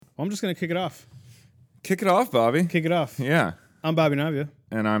Well, I'm just going to kick it off. Kick it off, Bobby. Kick it off. Yeah. I'm Bobby Navia.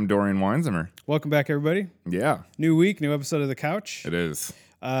 And I'm Dorian Weinzimmer. Welcome back, everybody. Yeah. New week, new episode of The Couch. It is.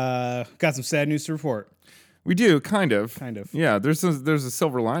 Got some sad news to report. We do, kind of. Kind of. Yeah, there's a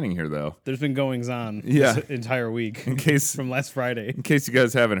silver lining here, though. There's been goings-on Yeah. this entire week. In case from last Friday. In case you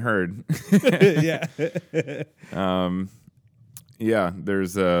guys haven't heard. Yeah. Yeah,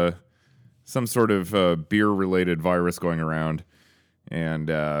 there's some sort of beer-related virus going around,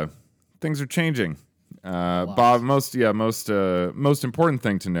 and things are changing. Most important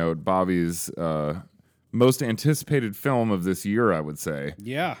thing to note, Bobby's most anticipated film of this year, I would say.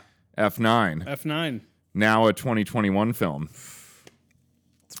 Yeah. F9. F9. Now a 2021 film.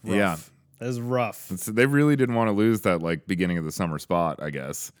 It's rough. Yeah. That is rough. They really didn't want to lose that like beginning of the summer spot, I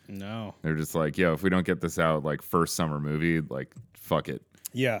guess. No. They're just like, yo, if we don't get this out like first summer movie, like fuck it.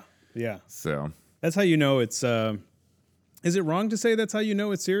 Yeah. Yeah. So that's how you know it's is it wrong to say that's how you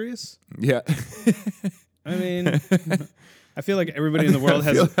know it's serious? Yeah. I mean, I feel like everybody in the world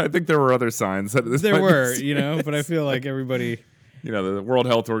has I think there were other signs that this there were, but I feel like everybody the World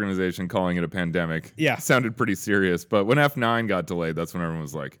Health Organization calling it a pandemic sounded pretty serious, but when F9 got delayed, that's when everyone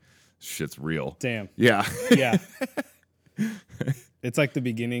was like, shit's real. Damn. Yeah. Yeah. It's like the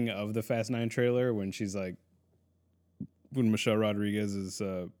beginning of the Fast 9 trailer when Michelle Rodriguez is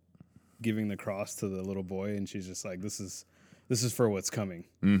giving the cross to the little boy, and she's just like, this is for what's coming.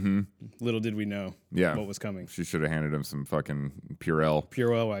 Mm-hmm. Little did we know what was coming. She should have handed him some fucking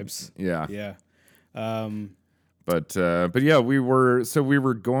Purell wipes. Yeah. Yeah. But yeah, we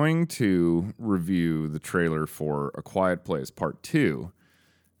were going to review the trailer for A Quiet Place Part 2.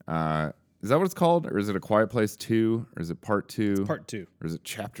 Is that what it's called? Or is it A Quiet Place 2? Or is it Part 2? It's Part 2. Or is it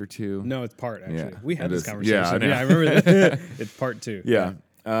Chapter 2? No, it's Part, actually. Yeah, we had this conversation. Yeah, I know. Yeah, I remember that. It's Part 2. Yeah.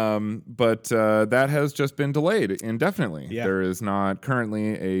 But that has just been delayed indefinitely. Yeah. There is not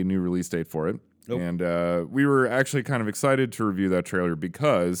currently a new release date for it. Nope. And we were actually kind of excited to review that trailer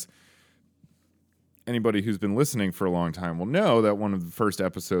because anybody who's been listening for a long time will know that one of the first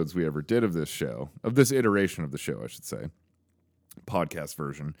episodes we ever did of this show, of this iteration of the show, I should say, podcast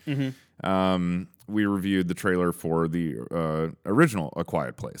version, we reviewed the trailer for the original A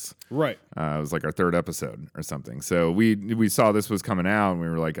Quiet Place. Right. It was like our third episode or something. So we saw this was coming out, and we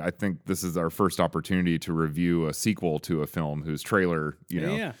were like, I think this is our first opportunity to review a sequel to a film whose trailer,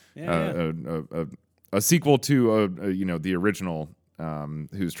 a sequel to the original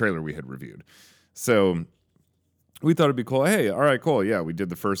whose trailer we had reviewed. So we thought it'd be cool. Hey, all right, cool. Yeah, we did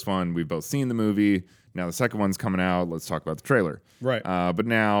the first one. We've both seen the movie. Now the second one's coming out. Let's talk about the trailer. Right. But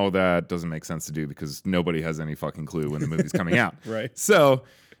now that doesn't make sense to do because nobody has any fucking clue when the movie's coming out. Right. So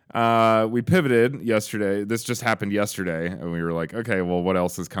we pivoted yesterday. This just happened yesterday. And we were like, okay, well, what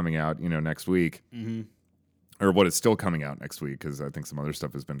else is coming out, next week? Mm-hmm. Or what is still coming out next week? Because I think some other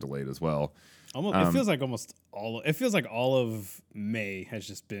stuff has been delayed as well. It feels like all of May has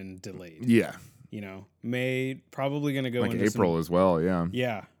just been delayed. Yeah. May probably going to go like into April as well. Yeah.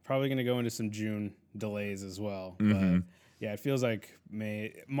 Yeah. Probably going to go into some June delays as well. Mm-hmm. But yeah, it feels like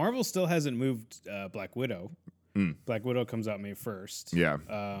Marvel still hasn't moved Black Widow. Black Widow comes out May 1st. Yeah.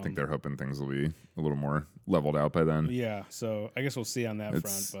 I think they're hoping things will be a little more leveled out by then. Yeah. So I guess we'll see on that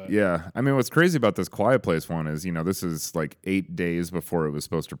front. But yeah. I mean, what's crazy about this Quiet Place one is, this is like 8 days before it was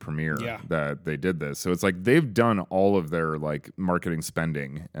supposed to premiere that they did this. So it's like they've done all of their like marketing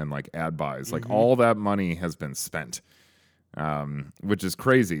spending and like ad buys. Like all that money has been spent. Which is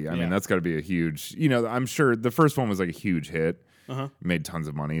crazy. I mean, that's got to be a huge, I'm sure the first one was like a huge hit, made tons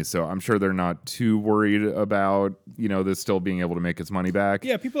of money. So I'm sure they're not too worried about, this still being able to make its money back.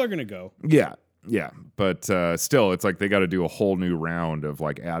 Yeah, people are going to go. Yeah. Yeah. But still, it's like they got to do a whole new round of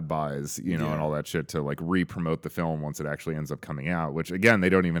like ad buys, and all that shit to like re-promote the film once it actually ends up coming out, which again, they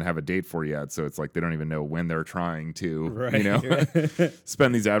don't even have a date for yet. So it's like they don't even know when they're trying to,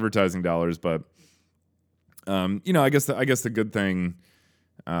 spend these advertising dollars. But I guess the good thing,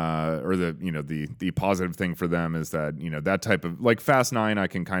 or the positive thing for them is that that type of like Fast 9, I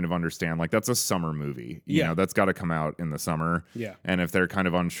can kind of understand. Like that's a summer movie, that's got to come out in the summer. Yeah, and if they're kind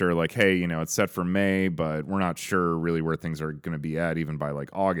of unsure, like hey, it's set for May, but we're not sure really where things are going to be at even by like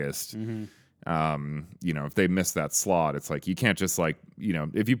August. If they miss that slot, it's like you can't just like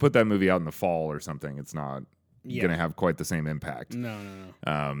if you put that movie out in the fall or something, it's not going to have quite the same impact. No.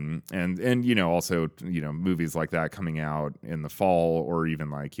 And also, movies like that coming out in the fall or even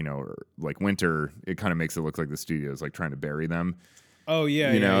like, like winter, it kind of makes it look like the studio is like trying to bury them. Oh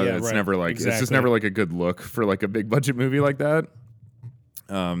yeah. It's right. never like, It's just never like a good look for like a big budget movie like that.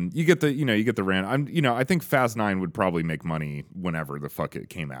 You get the rant. I think Fast 9 would probably make money whenever the fuck it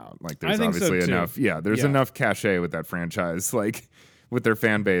came out. Like there's obviously enough. Yeah. There's enough cachet with that franchise. Like, with their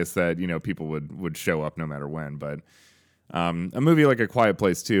fan base that people would show up no matter when. But a movie like A Quiet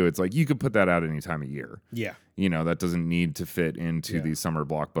Place 2, it's like you could put that out any time of year. Yeah. That doesn't need to fit into the summer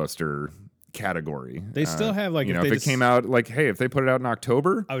blockbuster category. They still have like if it came out like, hey, if they put it out in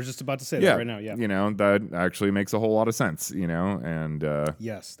October, I was just about to say that right now. Yeah, that actually makes a whole lot of sense. And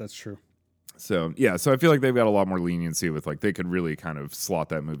yes, that's true. So I feel like they've got a lot more leniency with like they could really kind of slot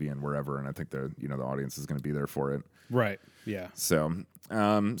that movie in wherever, and I think the audience is going to be there for it. Right. Yeah. So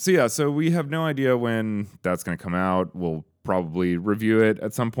so we have no idea when that's going to come out. We'll probably review it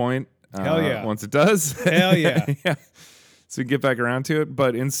at some point. Hell yeah! Once it does. Hell yeah! Yeah. So we get back around to it,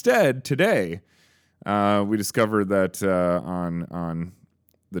 but instead today, we discovered that on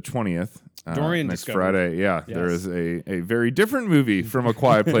the 20th, Dorian next discovered. Friday, there is a very different movie from A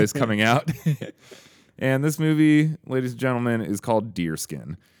Quiet Place coming out, and this movie, ladies and gentlemen, is called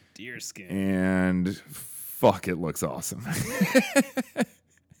Deerskin. Deerskin. And fuck, it looks awesome.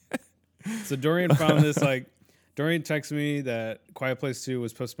 So Dorian found this Dorian texted me that Quiet Place 2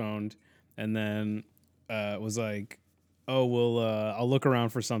 was postponed, and then was like, oh, I'll look around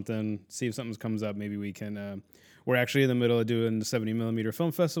for something, see if something comes up. Maybe we can. We're actually in the middle of doing the 70mm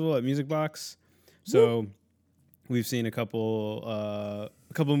film festival at Music Box, so we've seen a couple of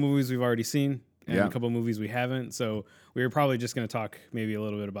movies we've already seen and a couple of movies we haven't. So we were probably just going to talk maybe a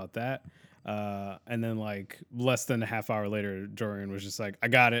little bit about that. And then like less than a half hour later, Dorian was just like, I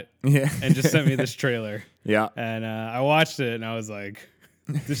got it. Yeah. And just sent me this trailer. Yeah. And I watched it and I was like,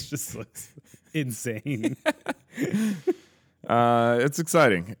 this just looks insane. It's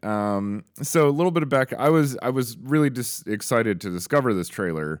exciting. So a little bit of back. I was really excited to discover this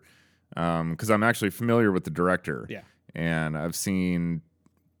trailer because I'm actually familiar with the director. Yeah. And I've seen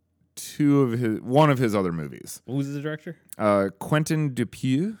one of his other movies. Who's the director? Quentin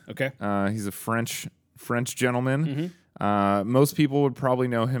Dupieux. Okay. He's a French gentleman. Mm-hmm. Most people would probably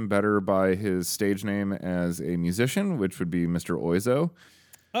know him better by his stage name as a musician, which would be Mr. Oizo.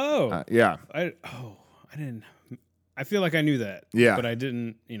 Oh. Yeah. I didn't. I feel like I knew that. Yeah. But I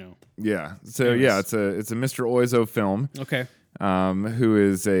didn't, Yeah. So it's a Mr. Oizo film. Okay. Who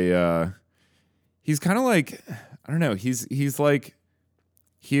is he's kind of like, I don't know, he's like,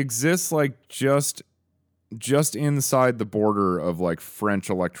 he exists like just inside the border of like French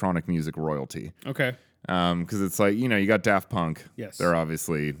electronic music royalty. Okay. Because it's like, you got Daft Punk. Yes. They're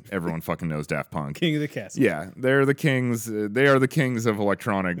obviously, everyone fucking knows Daft Punk. King of the castle. Yeah, they're the kings. They are the kings of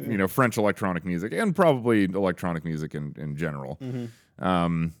electronic, French electronic music, and probably electronic music in general.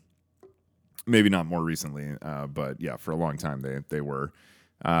 Mm-hmm. Maybe not more recently, but yeah, for a long time they were.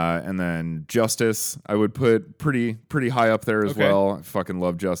 And then Justice, I would put pretty high up there as well. I fucking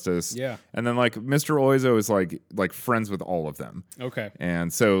love Justice. Yeah. And then like Mr. Oizo is like friends with all of them. Okay.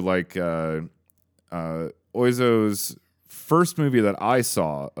 And so like Oizo's first movie that I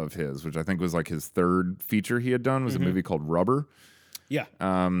saw of his, which I think was like his third feature he had done, was a movie called Rubber. Yeah.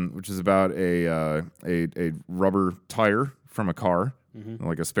 Which is about a rubber tire from a car,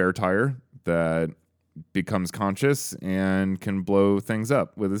 like a spare tire that becomes conscious and can blow things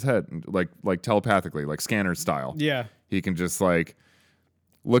up with his head, like telepathically, like Scanner style. Yeah. He can just like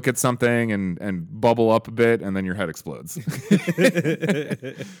look at something and bubble up a bit, and then your head explodes.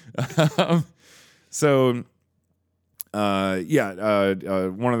 So,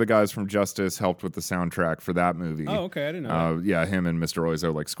 one of the guys from Justice helped with the soundtrack for that movie. Oh, okay, I didn't know that. Yeah, him and Mr.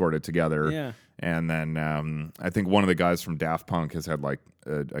 Oizo like scored it together. Yeah. And then I think one of the guys from Daft Punk has had like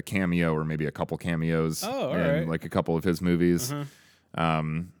a cameo or maybe a couple cameos in like a couple of his movies,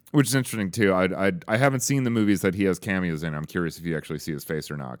 which is interesting too. I haven't seen the movies that he has cameos in. I'm curious if you actually see his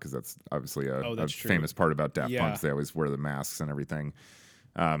face or not, because that's obviously a famous part about Daft Punk. They always wear the masks and everything.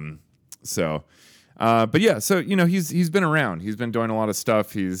 But yeah, so he's been around. He's been doing a lot of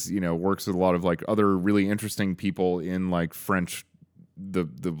stuff. He's works with a lot of like other really interesting people in like French, the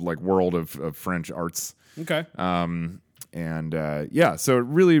like world of French arts. Okay. So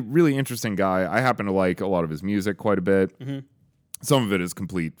really really interesting guy. I happen to like a lot of his music quite a bit. Some of it is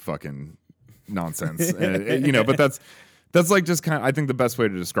complete fucking nonsense, but that's like just kind of, I think the best way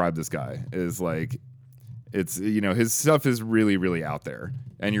to describe this guy is like, it's, his stuff is really, really out there,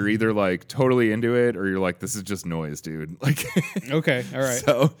 and you're either like totally into it or you're like, this is just noise, dude. Like, okay. All right.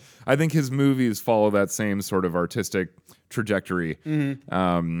 So I think his movies follow that same sort of artistic trajectory, based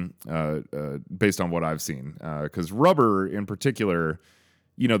on what I've seen. Cause Rubber in particular,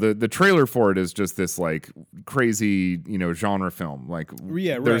 the trailer for it is just this like crazy, genre film. Like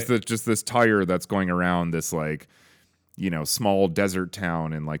there's just this tire that's going around this like, small desert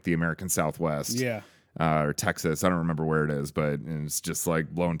town in like the American Southwest. Yeah. Or Texas. I don't remember where it is, but it's just like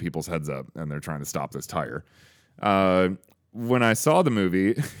blowing people's heads up and they're trying to stop this tire. when I saw the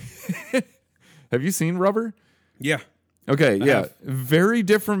movie, have you seen Rubber? Yeah. Okay, yeah, very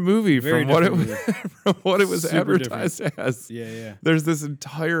different movie Very from what different from what it was Super advertised as. Yeah. There's this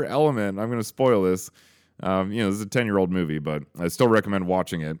entire element. I'm going to spoil this. This is a 10-year-old movie, but I still recommend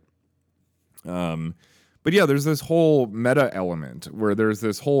watching it. But yeah, there's this whole meta element where there's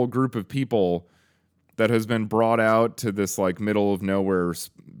this whole group of people that has been brought out to this like middle of nowhere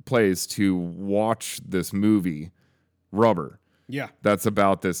place to watch this movie, Rubber. Yeah. That's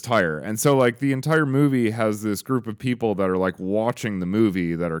about this tire. And so like the entire movie has this group of people that are like watching the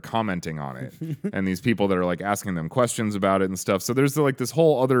movie that are commenting on it. And these people that are like asking them questions about it and stuff. So there's like this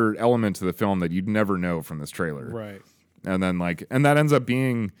whole other element to the film that you'd never know from this trailer. Right. And then and that ends up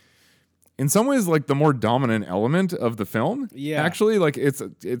being in some ways like the more dominant element of the film. Yeah. Actually, like it's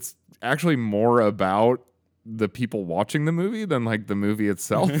actually more about the people watching the movie than like the movie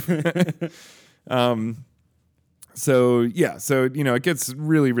itself. So it gets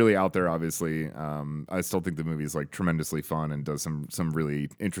really, really out there. Obviously, I still think the movie is like tremendously fun and does some really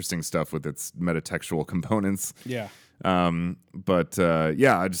interesting stuff with its metatextual components. Yeah. I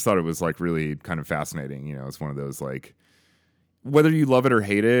just thought it was like really kind of fascinating. It's one of those like whether you love it or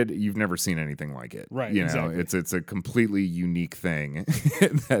hate it, you've never seen anything like it. Right. Exactly. It's a completely unique thing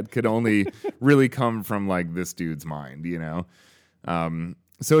that could only really come from like this dude's mind.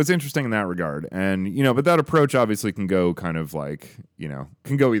 So it's interesting in that regard. And, but that approach obviously can go kind of like,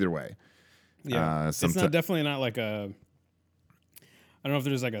 can go either way. Yeah. It's definitely not like I don't know if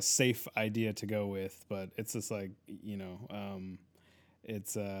there's like a safe idea to go with, but it's just like,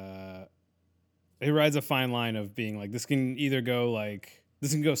 it rides a fine line of being like, this can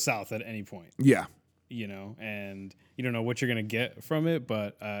go south at any point. Yeah. And you don't know what you're going to get from it,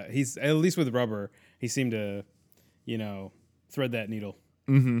 but he's, at least with Rubber, he seemed to, thread that needle.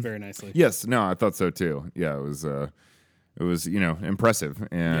 Mm-hmm. Very nicely. Yes, no, I thought so too. Yeah, it was impressive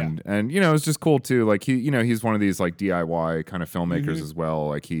and it's just cool too. Like he's one of these like DIY kind of filmmakers as well.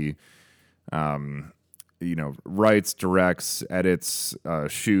 Like he, writes, directs, edits,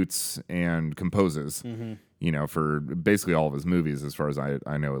 shoots, and composes. For basically all of his movies, as far as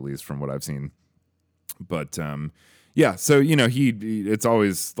I know, at least from what I've seen. But so it's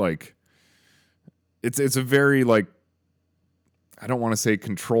always like it's a very like. I don't want to say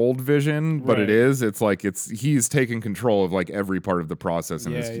controlled vision, but it is. It's like he's taking control of like every part of the process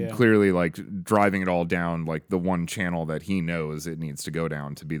and is clearly like driving it all down like the one channel that he knows it needs to go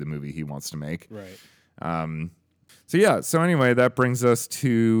down to be the movie he wants to make. Right. So anyway, that brings us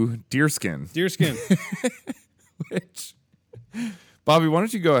to Deerskin. Which, Bobby, why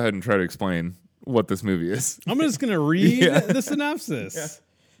don't you go ahead and try to explain what this movie is? I'm just going to read the synopsis.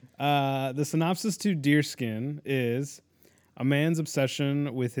 The synopsis to Deerskin is... A man's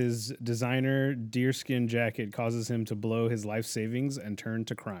obsession with his designer deerskin jacket causes him to blow his life savings and turn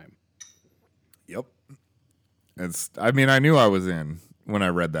to crime. Yep. I knew I was in when I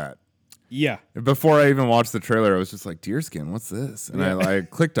read that. Yeah. Before I even watched the trailer, I was just like, Deerskin, what's this? And I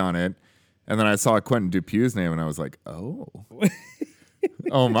clicked on it, and then I saw Quentin Dupuy's name, and I was like, oh.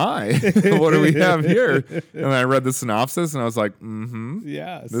 Oh my, what do we have here? And I read the synopsis, and I was like,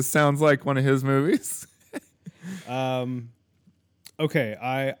 yes. This sounds like one of his movies. Okay,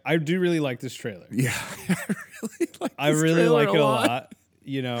 I do really like this trailer. Yeah, I really like it a lot.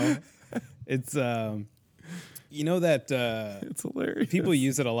 It's that it's hilarious. People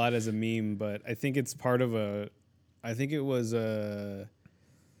use it a lot as a meme, but I think it's part of it was a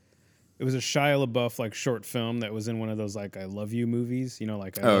Shia LaBeouf like short film that was in one of those like I Love You movies,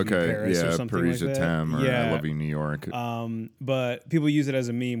 like I Love You Paris or something Paris like that. Tem or I Love You New York. But people use it as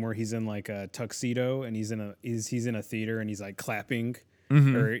a meme where he's in like a tuxedo and he's in a theater and he's like clapping.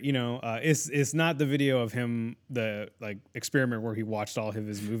 Or it's not the video of him the like experiment where he watched all of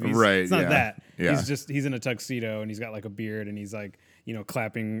his movies. Right. It's not that. Yeah. He's in a tuxedo and he's got like a beard and he's like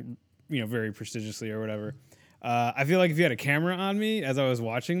clapping very prestigiously or whatever. I feel like if you had a camera on me as I was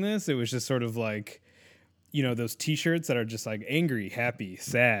watching this, it was just sort of like, those T-shirts that are just like angry, happy,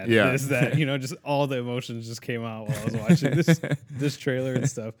 sad, this, that, just all the emotions just came out while I was watching this trailer and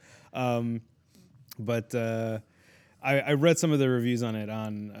stuff. But I read some of the reviews on it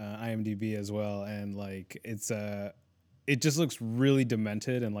on IMDb as well, and like it just looks really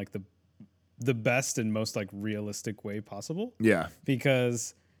demented and like the best and most like realistic way possible. Yeah,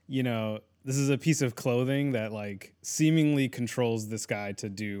 because this is a piece of clothing that like seemingly controls this guy to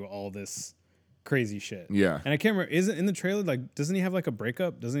do all this crazy shit. Yeah. And I can't remember, isn't in the trailer, like, doesn't he have like a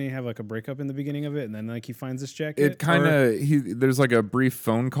breakup? Doesn't he have like a breakup in the beginning of it? And then like he finds this jacket? It kind of, there's like a brief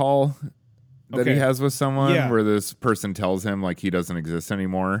phone call that he has with someone Yeah. where this person tells him like he doesn't exist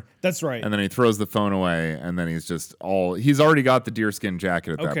anymore. That's right. And then he throws the phone away, and then he's already got the deerskin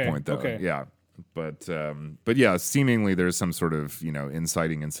jacket at that point, though. Okay. Yeah. But yeah, seemingly there's some sort of,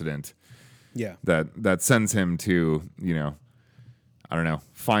 inciting incident that sends him to, I don't know,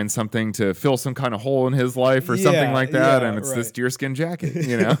 find something to fill some kind of hole in his life or something like that. And it's this deerskin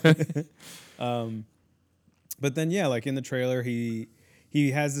jacket, But then, like in the trailer, he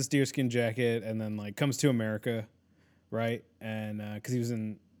has this deerskin jacket and then like comes to America, right? And because he was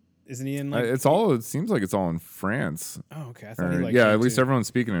isn't he in like... it seems like it's all in France. Oh, okay. I thought at least everyone's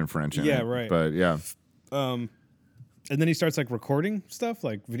speaking in French. Right. But yeah. And then he starts like recording stuff,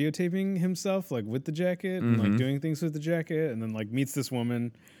 like videotaping himself, like with the jacket and like doing things with the jacket, and then like meets this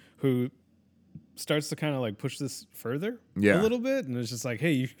woman who starts to kind of like push this further a little bit, and it's just like,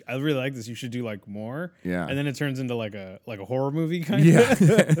 hey, I really like this. You should do like more. Yeah. And then it turns into like a horror movie kind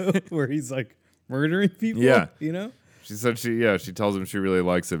of where he's like murdering people. Yeah. She said she tells him she really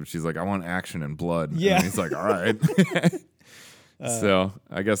likes it, but she's like, I want action and blood. Yeah. And he's like, all right. So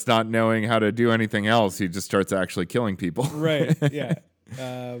I guess not knowing how to do anything else, he just starts actually killing people. Right. Yeah.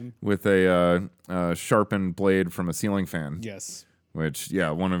 With a sharpened blade from a ceiling fan. Yes. Which,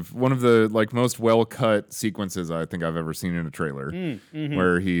 one of the like most well cut sequences I think I've ever seen in a trailer,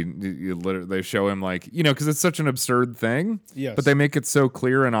 where they show him like, because it's such an absurd thing, but they make it so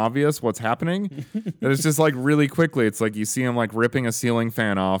clear and obvious what's happening that it's just like really quickly. It's like you see him like ripping a ceiling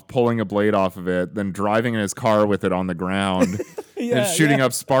fan off, pulling a blade off of it, then driving in his car with it on the ground and shooting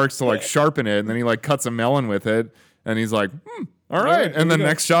up sparks to like sharpen it, and then he like cuts a melon with it, and he's like, all right, and the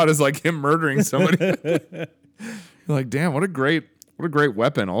next shot is like him murdering somebody. Like, damn, what a great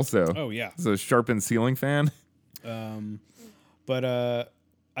weapon also. Oh, yeah. It's a sharpened ceiling fan. But I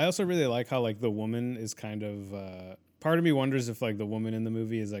also really like how like the woman is kind of part of me wonders if like the woman in the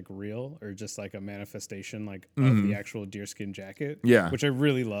movie is like real or just like a manifestation like of the actual deerskin jacket. Yeah. Which I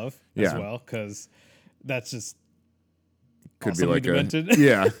really love as well, because that's just could be like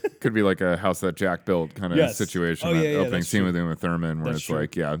could be like a House That Jack Built kind of situation. Opening scene with Uma Thurman where it's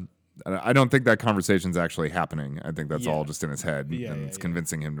like, I don't think that conversation's actually happening. I think that's all just in his head, and it's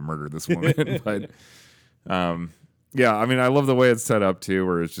convincing him to murder this woman. But, I mean, I love the way it's set up too,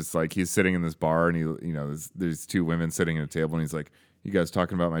 where it's just like he's sitting in this bar, and there's two women sitting at a table, and he's like, "You guys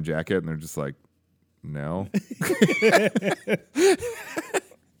talking about my jacket?" And they're just like, "No."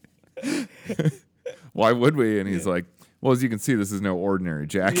 Why would we? And he's like, "Well, as you can see, this is no ordinary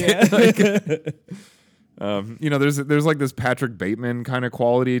jacket." There's like this Patrick Bateman kind of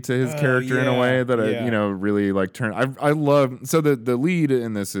quality to his character in a way that I really like turn. I love. So the lead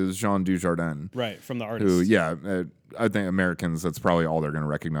in this is Jean Dujardin, right, from The Artist. Who, I think Americans, that's probably all they're going to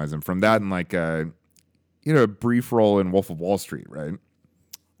recognize him from. That and like a brief role in Wolf of Wall Street, right?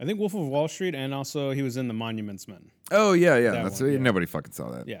 I think Wolf of Wall Street, and also he was in The Monuments Men. Oh yeah. That's nobody fucking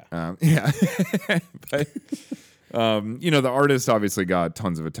saw that. Yeah. But, the Artist obviously got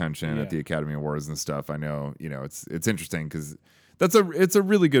tons of attention at the Academy Awards and stuff. I know, it's interesting because it's a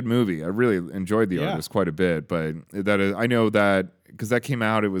really good movie. I really enjoyed The Artist quite a bit, but I know that because that came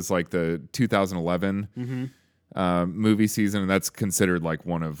out, it was like the 2011 movie season, and that's considered like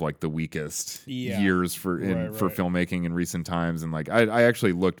one of like the weakest years for filmmaking in recent times. And like I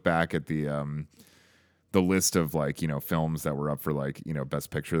actually looked back at the list of like, films that were up for like,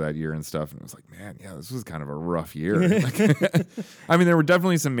 Best Picture that year and stuff. And I was like, man, this was kind of a rough year. Like, I mean, there were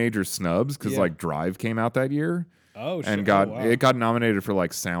definitely some major snubs because like Drive came out that year. Oh, and it got nominated for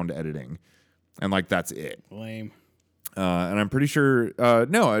like sound editing. And like, that's it. Lame. And I'm pretty sure,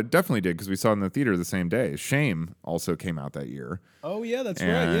 no, it definitely did because we saw it in the theater the same day. Shame also came out that year. Oh, yeah, that's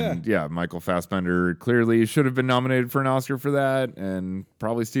right. Yeah, Michael Fassbender clearly should have been nominated for an Oscar for that, and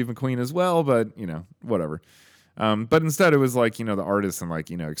probably Steve McQueen as well, but, whatever. But instead, it was like, The Artist and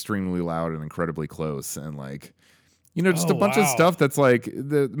like, Extremely Loud and Incredibly Close, and like, just a bunch of stuff that's like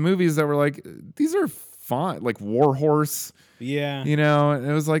the movies that were like, these are fine, like War Horse. Yeah. And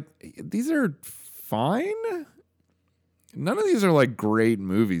it was like, these are fine. None of these are like great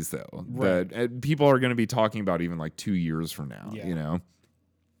movies though, that people are going to be talking about even like 2 years from now,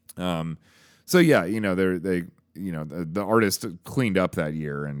 So the Artist cleaned up that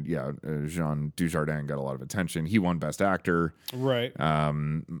year, and Jean Dujardin got a lot of attention. He won Best Actor. Right.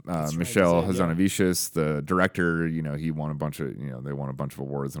 Michel Hazanavicius, the director, he won a bunch of, they won a bunch of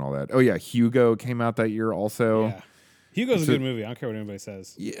awards and all that. Oh yeah, Hugo came out that year also. Hugo's a good movie. I don't care what anybody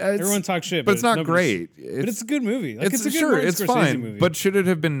says. Yeah, everyone talks shit, but it's not great. But it's a good movie. Like, it's a good sure, Martin it's Scorsese fine. movie. But should it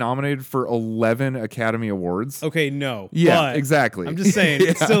have been nominated for 11 Academy Awards? Okay, no. Yeah, but exactly. I'm just saying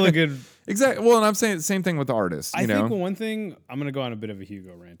it's still a good. Exactly. Well, and I'm saying the same thing with the artist. I think one thing I'm gonna go on a bit of a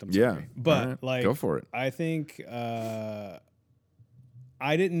Hugo rant. I'm sorry, but right. like, go for it. I think I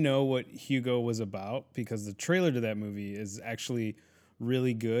didn't know what Hugo was about because the trailer to that movie is actually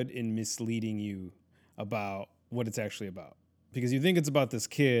really good in misleading you about what it's actually about. Because you think it's about this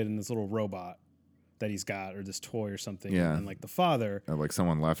kid and this little robot that he's got, or this toy or something. Yeah. And like the father. Or like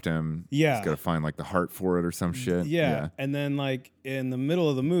someone left him. Yeah. He's got to find like the heart for it or some shit. Yeah. And then like in the middle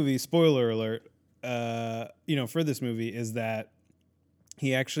of the movie, spoiler alert, for this movie is that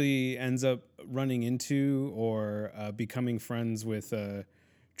he actually ends up running into or becoming friends with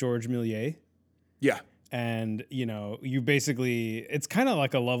George Millier. Yeah. And, you basically, it's kind of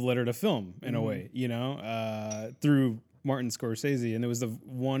like a love letter to film in a way, through Martin Scorsese. And it was the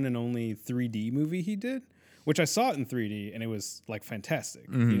one and only 3D movie he did, which I saw it in 3D and it was like fantastic.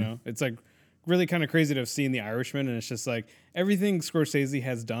 It's like really kind of crazy to have seen The Irishman. And it's just like everything Scorsese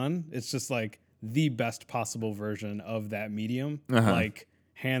has done, it's just like the best possible version of that medium, like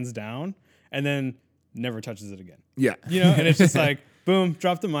hands down, and then never touches it again. Yeah. And it's just like, boom,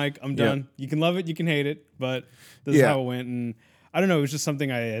 drop the mic, I'm done. Yep. You can love it, you can hate it, but this is how it went. And I don't know, it was just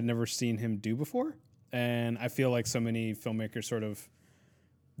something I had never seen him do before. And I feel like so many filmmakers sort of,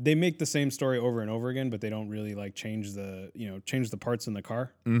 they make the same story over and over again, but they don't really like change the parts in the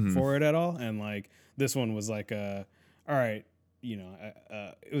car for it at all. And like this one was like, all right,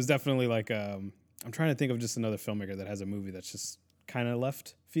 it was definitely like, I'm trying to think of just another filmmaker that has a movie that's just kind of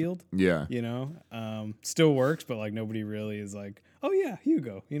left field. Yeah. Still works, but like nobody really is like, oh yeah,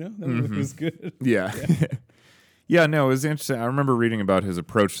 Hugo, that movie was good. Yeah. Yeah, no, it was interesting. I remember reading about his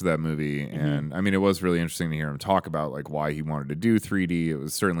approach to that movie, and I mean, it was really interesting to hear him talk about like why he wanted to do 3D. It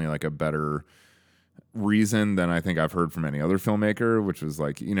was certainly like a better reason than I think I've heard from any other filmmaker, which was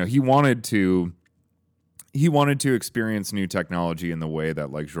like, he wanted to experience new technology in the way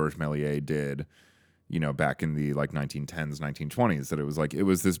that like Georges Méliès did, back in the like 1910s, 1920s, that it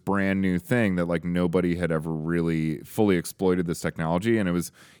was this brand new thing that like nobody had ever really fully exploited this technology. And it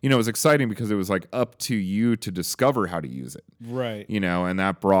was, it was exciting because it was like up to you to discover how to use it. Right. And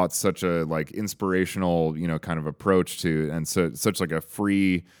that brought such a like inspirational, kind of approach to, and such like a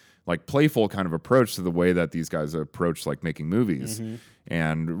free, like playful kind of approach to the way that these guys approach like making movies,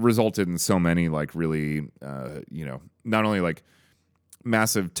 and resulted in so many like really, not only like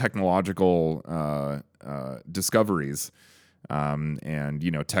massive technological discoveries and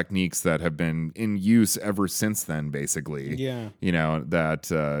techniques that have been in use ever since then, basically. Yeah. That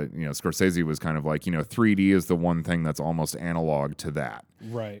Scorsese was kind of like, 3D is the one thing that's almost analog to that.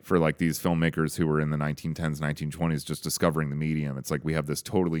 Right. For like these filmmakers who were in the 1910s, 1920s just discovering the medium. It's like we have this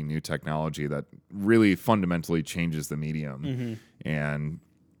totally new technology that really fundamentally changes the medium. And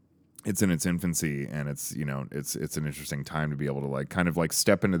it's in its infancy, and it's it's an interesting time to be able to like kind of like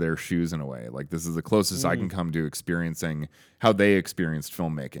step into their shoes in a way. Like this is the closest I can come to experiencing how they experienced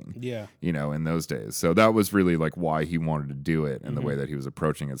filmmaking. Yeah. In those days. So that was really like why he wanted to do it and the way that he was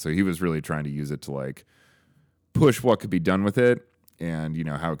approaching it. So he was really trying to use it to like push what could be done with it, and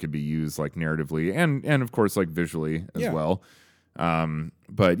how it could be used like narratively and of course like visually as well.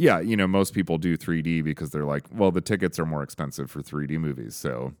 But yeah, most people do 3D because they're like, well, the tickets are more expensive for 3D movies,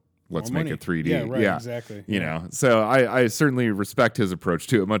 so let's make it 3D. Yeah, right, exactly. So I certainly respect his approach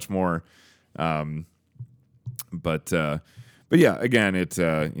to it much more. But yeah, again, it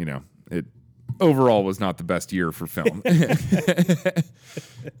overall was not the best year for film.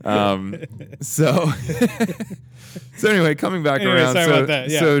 So anyway, coming back around. Sorry about that.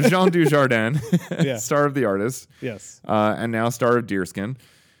 Yeah. So Jean Dujardin, star of The Artist. Yes. And now star of Deerskin.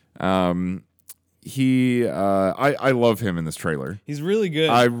 I love him in this trailer. He's really good.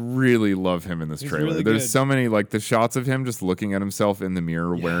 I really love him in this trailer. Really There's good. so many like the shots of him just looking at himself in the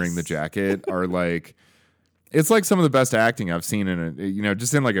mirror wearing the jacket are like, it's like some of the best acting I've seen in a,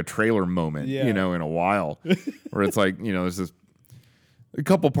 just in like a trailer moment, in a while, where it's like, there's this a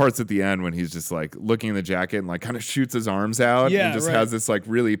couple parts at the end when he's just like looking in the jacket and like kind of shoots his arms out and just has this like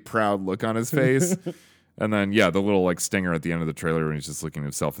really proud look on his face. And then, the little like stinger at the end of the trailer when he's just looking at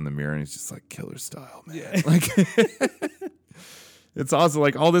himself in the mirror and he's just like, killer style, man. Yeah. Like, it's awesome.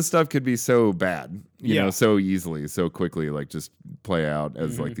 Like, all this stuff could be so bad, you know, so easily, so quickly, like just play out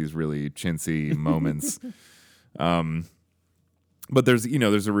as like these really chintzy moments. But there's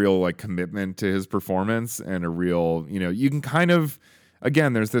a real like commitment to his performance and a real, you can kind of,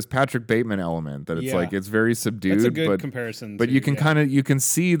 again, there's this Patrick Bateman element that it's like it's very subdued. That's a good but comparison. But you can you can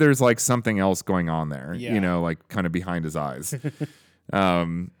see there's like something else going on there. Yeah. You know, like kind of behind his eyes.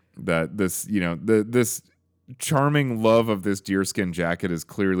 That this, you know, this charming love of this deerskin jacket is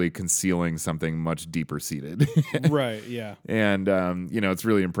clearly concealing something much deeper seated. Right, yeah. And you know, it's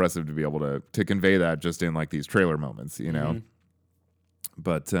really impressive to be able to convey that just in like these trailer moments, you know.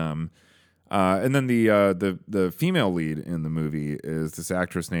 But and then the female lead in the movie is this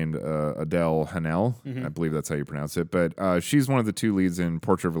actress named Adele Hanel. I believe that's how you pronounce it. But she's one of the two leads in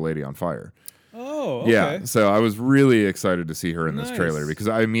Portrait of a Lady on Fire. Oh, okay. Yeah, so I was really excited to see her in this Nice. trailer because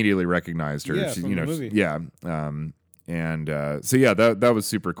I immediately recognized her. Yeah, She, from you know, the movie. so yeah, that was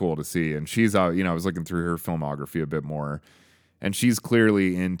super cool to see. And she's out. You know, I was looking through her filmography a bit more, and she's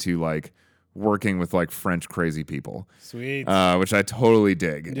clearly into like working with like French crazy people. Sweet. Which I totally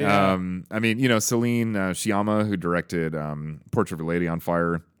dig. Yeah. I mean, you know, Celine Sciamma, who directed Portrait of a Lady on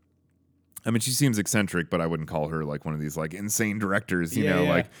Fire. I mean, she seems eccentric, but I wouldn't call her like one of these like insane directors, you know,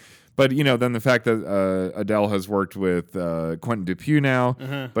 like. But, you know, then the fact that Adele has worked with Quentin Dupieux now,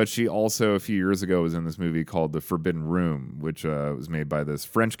 but she also a few years ago was in this movie called The Forbidden Room, which was made by this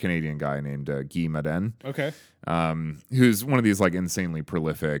French-Canadian guy named Guy Madin. Okay. Who's one of these like insanely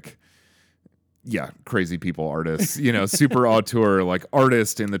prolific, crazy people artists, you know, super auteur, like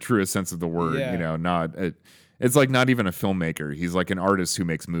artist in the truest sense of the word, you know, it's like not even a filmmaker. He's like an artist who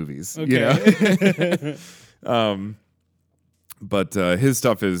makes movies, you know? But his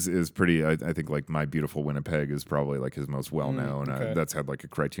stuff is pretty. I think like My Beautiful Winnipeg is probably like his most well known. That's had like a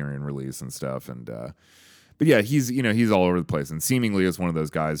Criterion release and stuff. And but yeah, he's all over the place and seemingly is one of those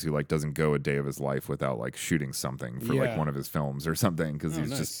guys who like doesn't go a day of his life without like shooting something for like one of his films or something because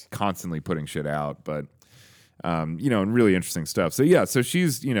he's just constantly putting shit out. But you know, and really interesting stuff. So yeah, so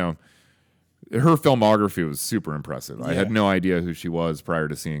she's her filmography was super impressive. I had no idea who she was prior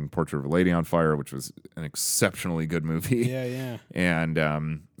to seeing Portrait of a Lady on Fire, which was an exceptionally good movie. Yeah. And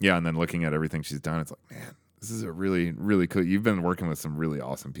and then looking at everything she's done, it's like, man, this is a really, really cool. You've been working with some really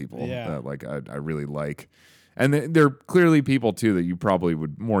awesome people that like I really like. And they're clearly people too that you probably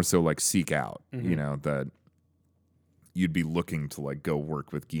would more so like seek out, you know, that you'd be looking to like go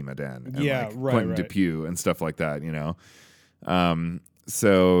work with Guy Madin and like Quentin Dupieux and stuff like that, you know.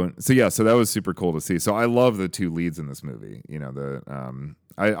 So that was super cool to see. So I love the two leads in this movie. You know,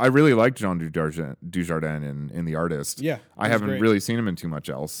 I really liked Jean Dujardin in The Artist. Yeah, I haven't really seen him in too much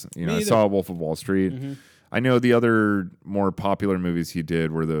else. You know, I saw Wolf of Wall Street. I know the other more popular movies he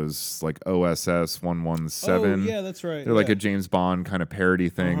did were those like OSS 117. Oh, yeah, that's right. They're like a James Bond kind of parody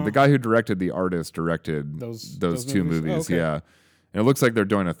thing. The guy who directed The Artist directed those two movies. Oh, okay. Yeah, and it looks like they're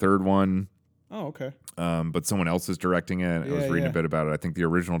doing a third one. Oh, okay. But someone else is directing it. I was reading a bit about it. I think the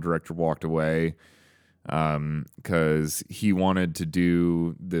original director walked away because he wanted to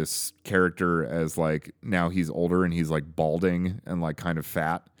do this character as like now he's older and he's like balding and like kind of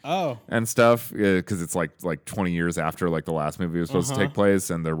fat. Oh. And stuff because it's like 20 years after like the last movie was supposed to take place,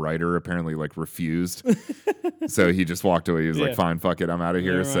 and the writer apparently like refused. So he just walked away. He was like, "Fine, fuck it, I'm out of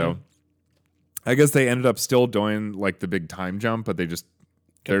here." So I guess they ended up still doing like the big time jump, but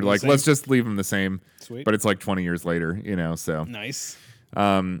they're like, let's just leave them the same. Sweet. But it's like 20 years later, you know, so. Nice.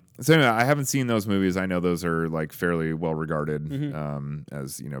 So anyway, I haven't seen those movies. I know those are like fairly well regarded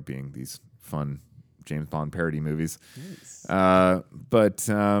as, you know, being these fun James Bond parody movies. Nice. But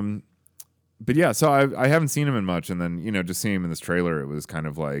yeah, so I haven't seen him in much. And then, you know, just seeing him in this trailer, it was kind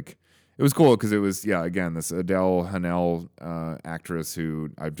of like, it was cool because it was, again, this Adele Hanel actress who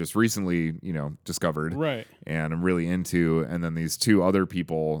I've just recently, you know, discovered. Right. And I'm really into. And then these two other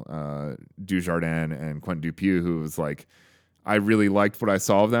people, Dujardin and Quentin Dupieux, who was like, I really liked what I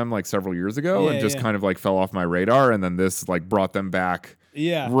saw of them like several years ago and just kind of like fell off my radar. And then this like brought them back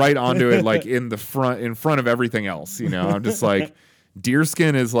right onto it, like in front of everything else. You know, I'm just like,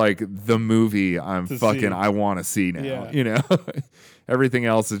 Deerskin is like the movie I want to see now, you know. Everything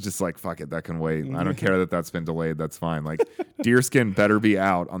else is just like, fuck it, that can wait. I don't care that that's been delayed. That's fine. Like, Deerskin better be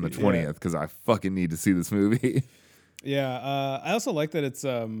out on the 20th because I fucking need to see this movie. I also like that it's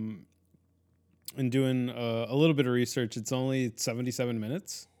in doing a little bit of research. It's only 77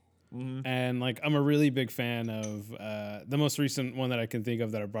 minutes, and like I'm a really big fan of the most recent one that I can think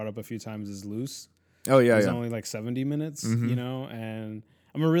of that I brought up a few times is Loose. Oh yeah, it's only like 70 minutes, you know, and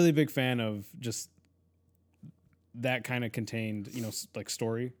I'm a really big fan of just that kind of contained, you know, like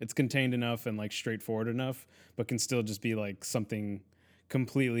story. It's contained enough and like straightforward enough, but can still just be like something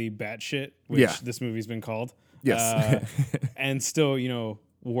completely batshit, which this movie's been called. Yes, and still, you know,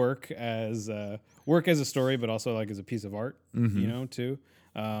 work as a story, but also like as a piece of art, you know, too.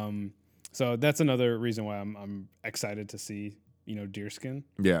 So that's another reason why I'm excited to see Deerskin.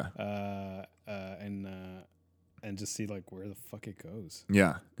 Yeah. And just see like where the fuck it goes.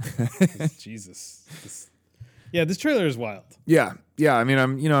 Yeah. Jesus. This trailer is wild. Yeah. I mean,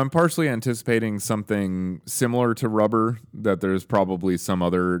 I'm partially anticipating something similar to Rubber, that there's probably some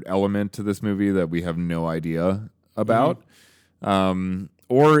other element to this movie that we have no idea about.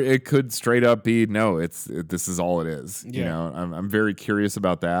 Or it could straight up be, no, this is all it is. Yeah. I'm very curious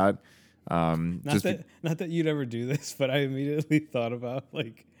about that. Not that you'd ever do this, but I immediately thought about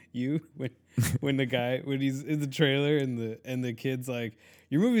like you when he's in the trailer and the kid's like,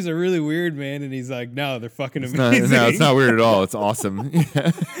 your movies are really weird, man, and he's like, no, they're fucking amazing. No, it's not weird at all. It's awesome.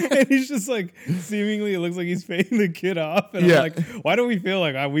 Yeah. And he's just like, seemingly, it looks like he's paying the kid off, and I'm like, why don't we feel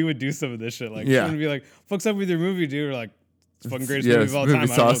like we would do some of this shit? Like, someone would be like, fuck's up with your movie, dude? Or like, it's fucking greatest movie of all time. I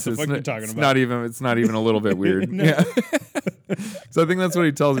don't know what the fuck you're talking about. It's not even a little bit weird. Yeah. So I think that's what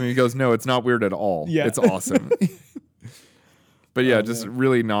he tells me. He goes, no, it's not weird at all. Yeah. It's awesome. But yeah, just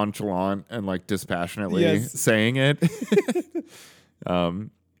really nonchalant and like dispassionately saying it.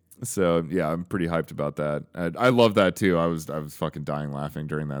 So yeah, I'm pretty hyped about that. I love that too. I was fucking dying laughing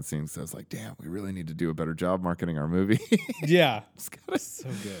during that scene. So I was like, damn, we really need to do a better job marketing our movie. Yeah. So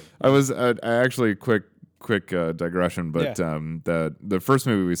good. I actually quick digression, but the first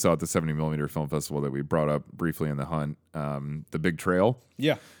movie we saw at the 70mm Film Festival that we brought up briefly in The Hunt, The Big Trail.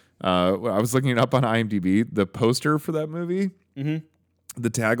 Yeah. I was looking it up on IMDb. The poster for that movie, the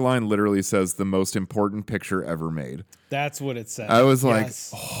tagline literally says "the most important picture ever made." That's what it said. I was like,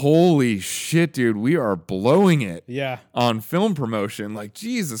 holy shit, dude, we are blowing it. Yeah. On film promotion. Like,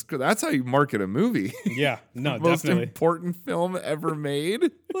 Jesus, that's how you market a movie. Yeah. No, the most important film ever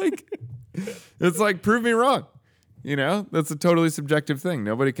made. Like, it's like, prove me wrong. That's a totally subjective thing.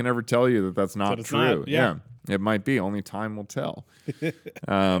 Nobody can ever tell you that that's not true. Not, yeah. It might be. Only time will tell.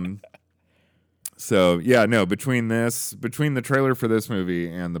 So yeah, no. Between the trailer for this movie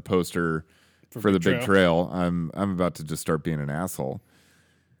and the poster for the Big Trail, I'm about to just start being an asshole.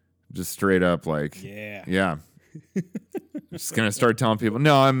 Just straight up, like, yeah. Just gonna start telling people,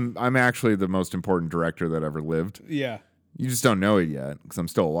 no, I'm actually the most important director that ever lived. Yeah. You just don't know it yet because I'm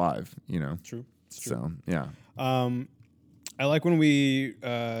still alive. True. It's true. So yeah. I like when we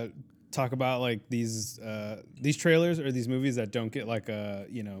talk about like these trailers or these movies that don't get like a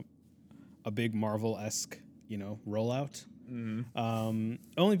big Marvel-esque rollout.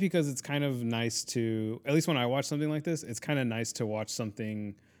 Only because it's kind of nice to, at least when I watch something like this, it's kind of nice to watch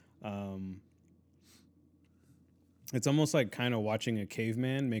something. It's almost like kind of watching a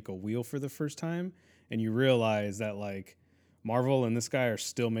caveman make a wheel for the first time, and you realize that like Marvel and this guy are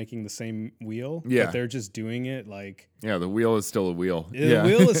still making the same wheel, but they're just doing it like, the wheel is still a wheel. The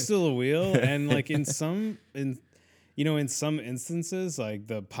wheel is still a wheel, and like in some instances, like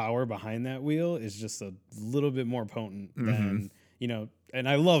the power behind that wheel is just a little bit more potent than And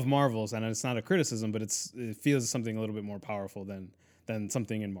I love Marvels, and it's not a criticism, but it feels something a little bit more powerful than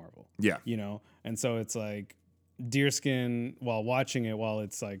something in Marvel. Yeah, and so it's like Deerskin. While watching it, while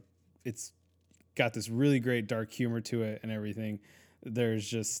it's like it's got this really great dark humor to it and everything, there's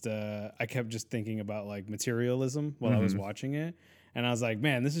just I kept just thinking about like materialism while I was watching it, and I was like,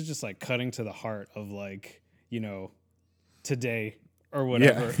 man, this is just like cutting to the heart of like today or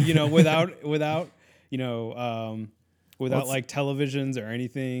whatever, without like televisions or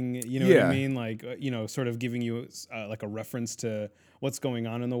anything, what I mean? Like, sort of giving you like a reference to what's going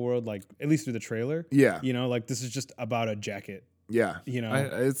on in the world, like at least through the trailer. Yeah. Like this is just about a jacket. Yeah.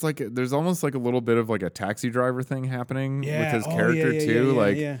 It's like there's almost like a little bit of like a Taxi Driver thing happening with his character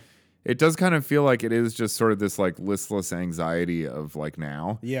too. It does kind of feel like it is just sort of this like listless anxiety of like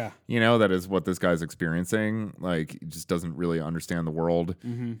now. Yeah. That is what this guy's experiencing. Like he just doesn't really understand the world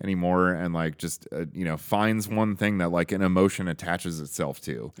anymore, and like just finds one thing that like an emotion attaches itself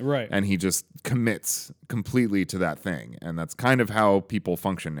to. Right. And he just commits completely to that thing, and that's kind of how people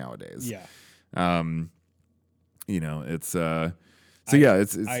function nowadays. Yeah. It's so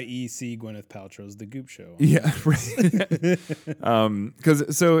it's IEC Gwyneth Paltrow's The Goop Show. Yeah, right.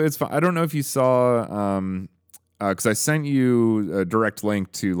 Because I don't know if you saw because I sent you a direct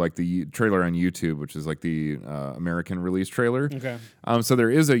link to like the trailer on YouTube, which is like the American release trailer. Okay. So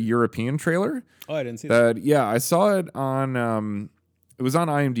there is a European trailer. Oh, I didn't see that. Yeah, I saw it on. It was on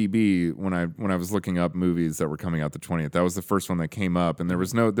IMDb when I was looking up movies that were coming out the 20th. That was the first one that came up, and there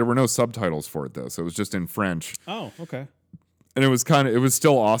were no subtitles for it though, so it was just in French. Oh, okay. And it was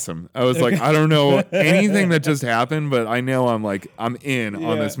still awesome. I was like, I don't know anything that just happened, but I know I'm in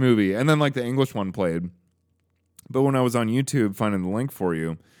on this movie. And then like the English one played. But when I was on YouTube finding the link for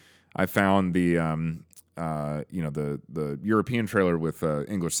you, I found the the European trailer with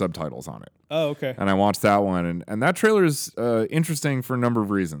English subtitles on it. Oh, okay. And I watched that one, and that trailer is interesting for a number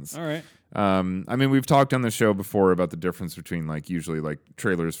of reasons. All right. I mean, we've talked on the show before about the difference between like usually like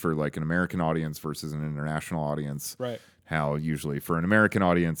trailers for like an American audience versus an international audience. Right. How usually for an American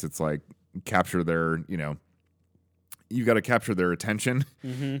audience, it's like capture their, you got to capture their attention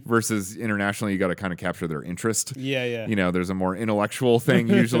versus internationally, you got to kind of capture their interest. Yeah, yeah. There's a more intellectual thing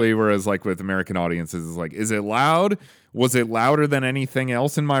usually, whereas like with American audiences, it's like, is it loud? Was it louder than anything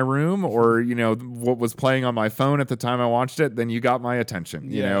else in my room? Or, what was playing on my phone at the time I watched it? Then you got my attention,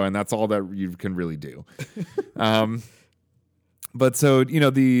 and that's all that you can really do. But so,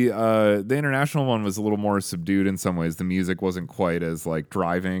 the international one was a little more subdued in some ways. The music wasn't quite as like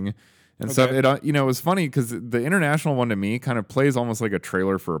driving and stuff. It, it was funny because the international one to me kind of plays almost like a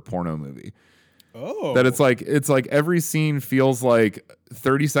trailer for a porno movie. Oh. That it's like every scene feels like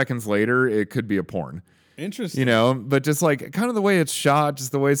 30 seconds later, it could be a porn. Interesting. But just like kind of the way it's shot,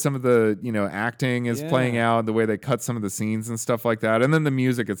 just the way some of the, acting is playing out, the way they cut some of the scenes and stuff like that. And then the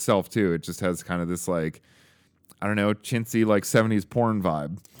music itself too. It just has kind of this like, I don't know, chintzy like 70s porn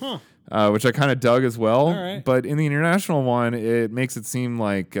vibe. Which I kind of dug as well. All right. But in the international one, it makes it seem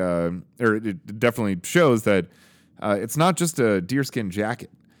like, or it definitely shows that it's not just a deerskin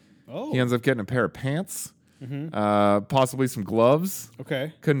jacket. Oh. He ends up getting a pair of pants, possibly some gloves.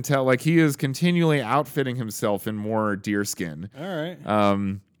 Okay. Couldn't tell. Like he is continually outfitting himself in more deerskin. All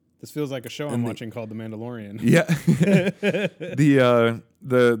right. This feels like a show I'm watching called The Mandalorian. Yeah.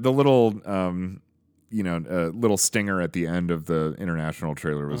 the little little stinger at the end of the international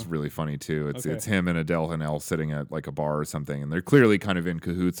trailer was really funny too. It's him and Adele Hanel sitting at like a bar or something, and they're clearly kind of in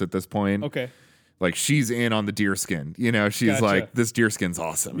cahoots at this point. Okay. Like she's in on the deerskin, she's Gotcha. like, this deerskin's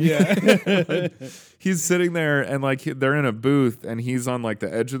awesome. Yeah. He's sitting there and like they're in a booth and he's on like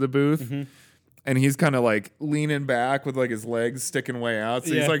the edge of the booth and he's kind of like leaning back with like his legs sticking way out.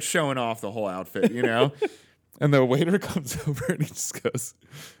 So he's like showing off the whole outfit, And the waiter comes over and he just goes,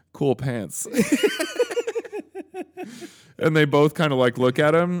 cool pants. And they both kind of like look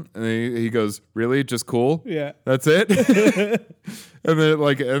at him and he goes, really? Just cool? Yeah. That's it?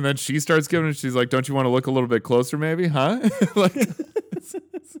 and then she starts giving it. She's like, don't you want to look a little bit closer maybe? Huh? Like, it's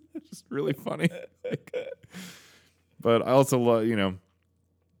just really funny. But I also love,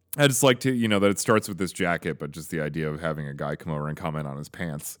 I just like to, that it starts with this jacket, but just the idea of having a guy come over and comment on his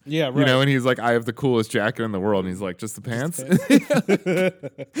pants. Yeah, right. And he's like, I have the coolest jacket in the world. And he's like, just the pants?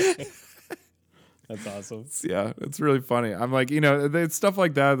 That's awesome. Yeah, it's really funny. I'm like, it's stuff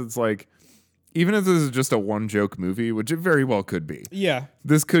like that that's like, even if this is just a one joke movie, which it very well could be. Yeah.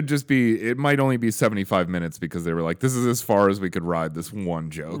 This could just be, it might only be 75 minutes because they were like, this is as far as we could ride this one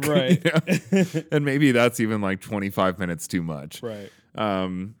joke. Right. And maybe that's even like 25 minutes too much. Right.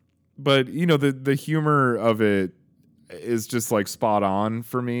 But, the humor of it is just like spot on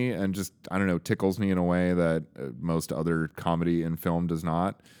for me and just, I don't know, tickles me in a way that most other comedy in film does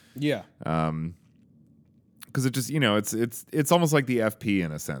not. Yeah. Because it just, it's almost like the FP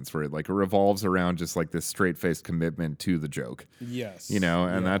in a sense, where it like revolves around just like this straight faced commitment to the joke. Yes. And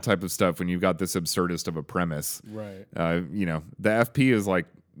that type of stuff when you've got this absurdist of a premise. Right. The FP is like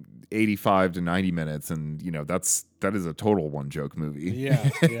 85 to 90 minutes, and that is a total one joke movie. Yeah.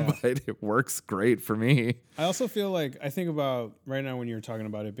 Yeah. But it works great for me. I also feel like I think about right now when you're talking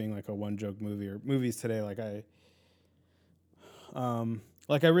about it being like a one joke movie or movies today, I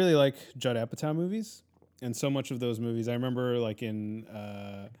really like Judd Apatow movies. And so much of those movies, I remember in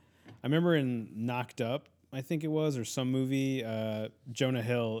Knocked Up, I think it was, or some movie, Jonah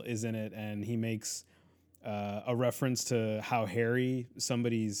Hill is in it, and he makes a reference to how hairy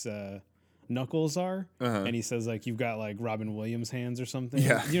somebody's knuckles are, and he says like, you've got like Robin Williams hands or something.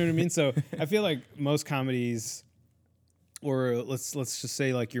 Yeah. You know what I mean? So I feel like most comedies, or let's just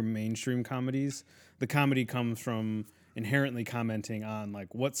say like your mainstream comedies, the comedy comes from inherently commenting on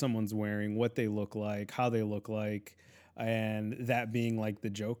like what someone's wearing, what they look like, how they look like, and that being like the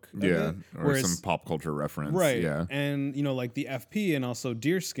joke of it. Or some pop culture reference. Right. Yeah. And like the FP and also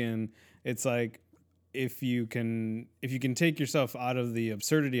Deerskin, it's like if you can take yourself out of the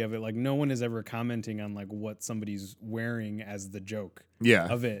absurdity of it, like no one is ever commenting on like what somebody's wearing as the joke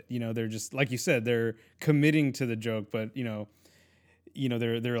of it. They're just, like you said, they're committing to the joke, but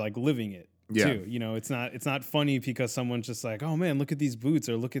they're like living it. too. You know, it's not funny because someone's just like, oh man, look at these boots,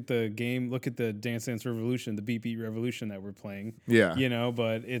 or look at the game, look at the Dance Dance Revolution, the Beat Beat Revolution that we're playing. Yeah. You know,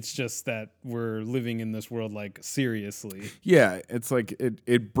 but it's just that we're living in this world like seriously. Yeah, it's like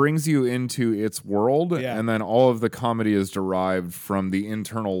it brings you into its world, and then all of the comedy is derived from the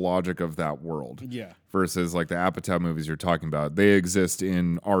internal logic of that world. Yeah. Versus like the Apatow movies you're talking about, they exist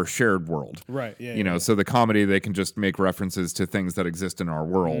in our shared world. Right. Yeah. You know, so the comedy, they can just make references to things that exist in our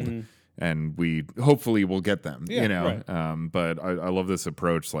world. And we hopefully will get them, you know. Right. But I love this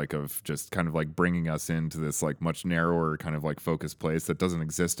approach, like of just kind of like bringing us into this like much narrower kind of like focused place that doesn't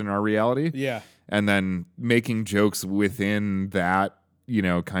exist in our reality. Yeah. And then making jokes within that, you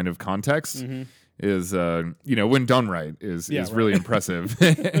know, kind of context is, you know, when done right, is really impressive.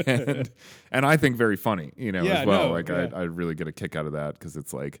 and I think very funny, you know, as well. I really get a kick out of that because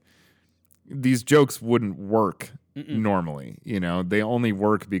it's like these jokes wouldn't work normally, you know, they only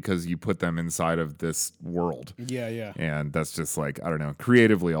work because you put them inside of this world. Yeah. And that's just like, I don't know,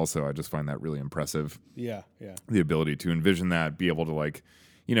 creatively also, I just find that really impressive. Yeah. The ability to envision that, be able to like,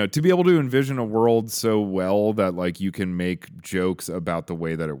 you know, to be able to envision a world so well that like you can make jokes about the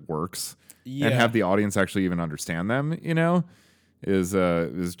way that it works and have the audience actually even understand them, you know, is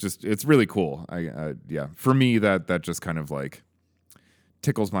just, it's really cool. For me, that just kind of like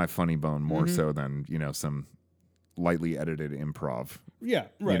tickles my funny bone more so than, you know, some lightly edited improv. Yeah,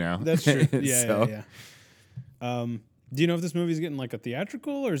 right. You know? That's true. Yeah. Do you know if this movie's getting like a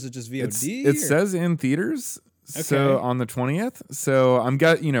theatrical or is it just VOD? It says in theaters. Okay. So on the 20th. So I'm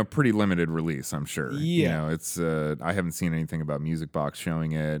you know, pretty limited release, I'm sure. Yeah. You know, it's I haven't seen anything about Music Box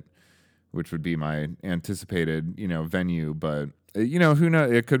showing it, which would be my anticipated, you know, venue, but you know, who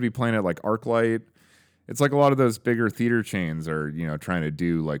knows, it could be playing at like ArcLight. It's like a lot of those bigger theater chains are, you know, trying to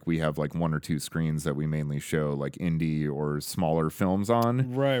do like we have like 1 or 2 screens that we mainly show like indie or smaller films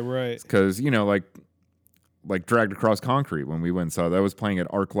on. Right. Because, you know, like Dragged Across Concrete when we went and saw that was playing at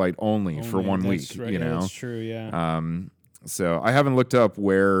ArcLight only for 1 week. Right. You know, that's true. Yeah. So I haven't looked up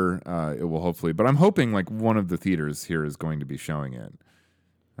where it will hopefully, but I'm hoping like one of the theaters here is going to be showing it.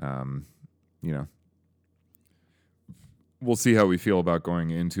 You know, we'll see how we feel about going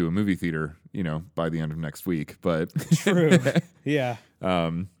into a movie theater, you know, by the end of next week. But true. Yeah.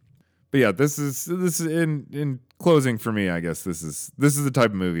 But yeah, this is in closing for me. I guess this is the type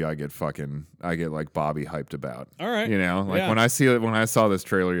of movie I get like Bobby hyped about. All right. You know, like when I saw this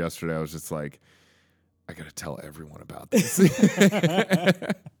trailer yesterday, I was just like, I gotta tell everyone about this.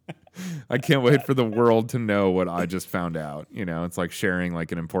 I can't wait for the world to know what I just found out. You know, it's like sharing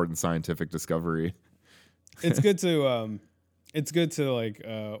like an important scientific discovery. It's good to like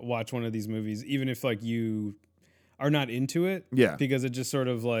watch one of these movies, even if like you are not into it. Yeah. Because it just sort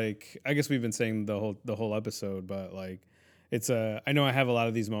of like, I guess we've been saying the whole episode, but like it's I know I have a lot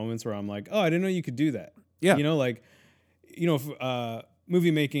of these moments where I'm like, oh, I didn't know you could do that. Yeah. You know, like, you know,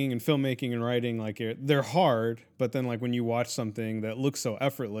 movie making and filmmaking and writing, like they're hard, but then like when you watch something that looks so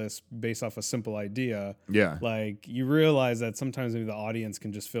effortless based off a simple idea, like you realize that sometimes maybe the audience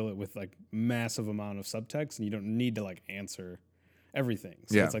can just fill it with like massive amount of subtext and you don't need to like answer everything.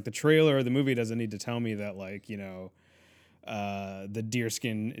 So it's like the trailer or the movie doesn't need to tell me that like, you know, the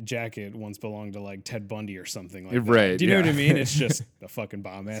deerskin jacket once belonged to like Ted Bundy or something like that. Right. Do you know what I mean? It's just a fucking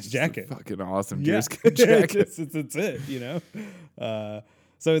bomb ass jacket. Fucking awesome deerskin jacket. It's it, you know?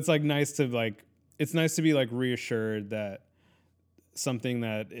 So it's like nice to like, it's nice to be like reassured that something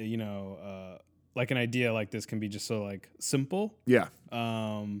that, you know, like an idea like this can be just so like simple. Yeah.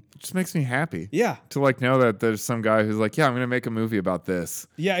 It just makes me happy. Yeah. To like know that there's some guy who's like, yeah, I'm going to make a movie about this.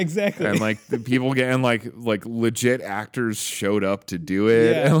 Yeah, exactly. And like the people getting like legit actors showed up to do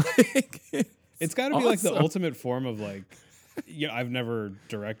it. Yeah. And, like, it's got to be like the ultimate form of like, you know, I've never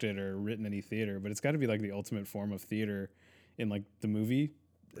directed or written any theater, but it's got to be like the ultimate form of theater in like the movie,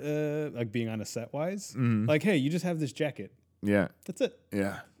 like being on a set wise. Mm-hmm. Like, hey, you just have this jacket. Yeah. That's it.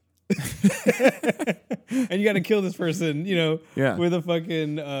 Yeah. And you got to kill this person, you know, with a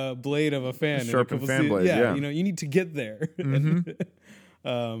fucking blade of a fan, sharpened fan blade. Yeah, you know, you need to get there. Mm-hmm.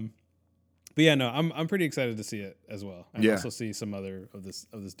 But yeah, no, I'm pretty excited to see it as well. And also see some other of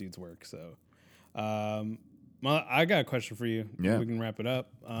this dude's work. So, well, I got a question for you. Yeah, we can wrap it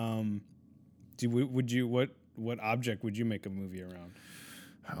up. What object would you make a movie around?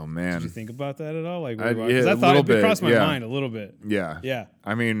 Oh man, did you think about that at all? Like, I thought it crossed my mind a little bit. Yeah.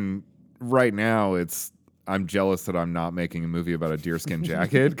 I mean, right now I'm jealous that I'm not making a movie about a deerskin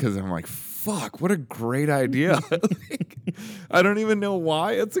jacket because I'm like, fuck, what a great idea. Like, I don't even know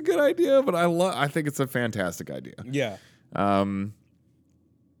why it's a good idea, but I think it's a fantastic idea. Yeah. It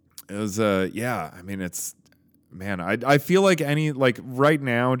was I mean, it's man, I feel like right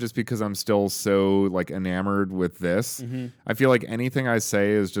now, just because I'm still so like enamored with this, I feel like anything I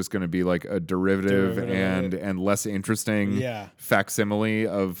say is just going to be like a derivative and less interesting facsimile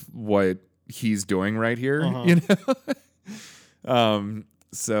of what he's doing right here, you know?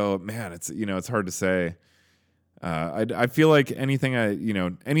 So man, it's hard to say. I feel like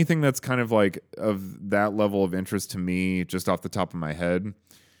anything that's kind of like of that level of interest to me, just off the top of my head,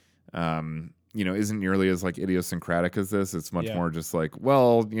 isn't nearly as like idiosyncratic as this. It's much more just like,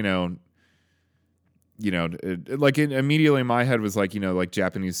 well, immediately my head was like, like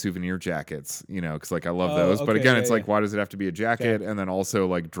Japanese souvenir jackets, because like I love those. But again, it's like, why does it have to be a jacket? And then also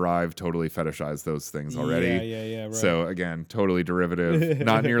like Drive totally fetishize those things already. Yeah. Right. So again, totally derivative,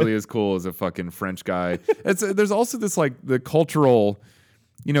 not nearly as cool as a fucking French guy. There's also this like the cultural,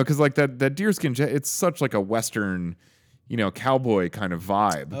 because like that deerskin, it's such like a Western, cowboy kind of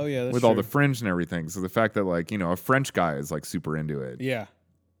vibe. Oh yeah, that's with true. all the fringe and everything. So the fact that like, a French guy is like super into it. Yeah.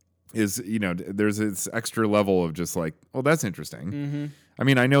 Is there's this extra level of just like, well, that's interesting. I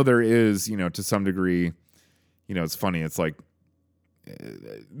mean, I know there is, to some degree, it's funny. It's like,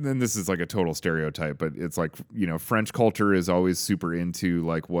 then this is like a total stereotype, but it's like, French culture is always super into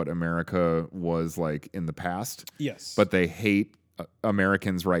like what America was like in the past. Yes. But they hate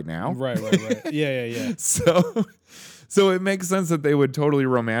Americans right now. Right. Yeah. So it makes sense that they would totally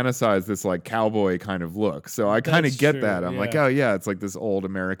romanticize this like cowboy kind of look. So I kind of get that. I'm like, oh yeah, it's like this old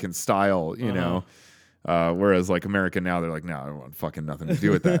American style, you know. Whereas like America now, they're like, no, I don't want fucking nothing to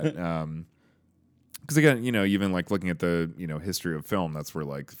do with that. Because again, even like looking at the history of film, that's where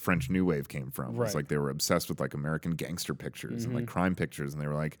like French New Wave came from. Right. It's like they were obsessed with like American gangster pictures and like crime pictures, and they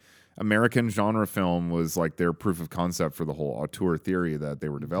were like, American genre film was like their proof of concept for the whole auteur theory that they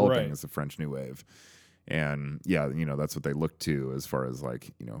were developing as the French New Wave. And yeah, that's what they looked to as far as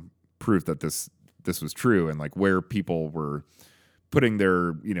like, proof that this was true, and like where people were putting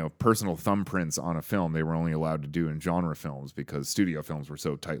their, personal thumbprints on a film, they were only allowed to do in genre films because studio films were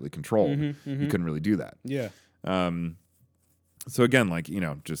so tightly controlled. You couldn't really do that. Yeah. So again, like,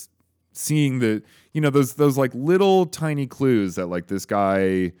 just seeing the, those like little tiny clues that like this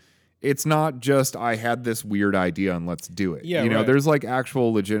guy, it's not just I had this weird idea and let's do it. Yeah, there's like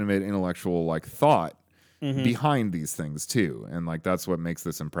actual legitimate intellectual like thought behind these things too, and like that's what makes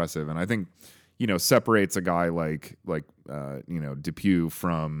this impressive, and I think separates a guy like Depew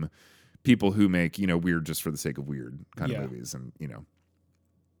from people who make weird just for the sake of weird kind of movies, and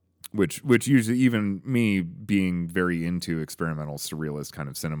which usually, even me being very into experimental surrealist kind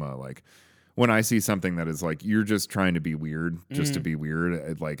of cinema, like when I see something that is like you're just trying to be weird just to be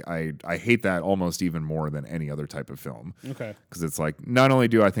weird, like I hate that almost even more than any other type of film. Okay. Because it's like, not only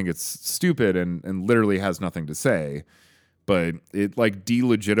do I think it's stupid and literally has nothing to say, but it like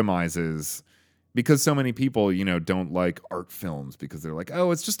delegitimizes, because so many people, don't like art films because they're like,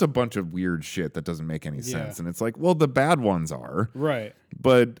 oh, it's just a bunch of weird shit that doesn't make any sense. And it's like, well, the bad ones are. Right.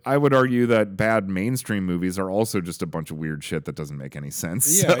 But I would argue that bad mainstream movies are also just a bunch of weird shit that doesn't make any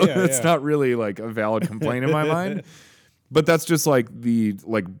sense. Yeah, so it's not really like a valid complaint in my mind. But that's just like the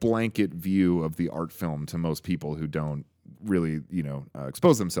like blanket view of the art film to most people who don't really,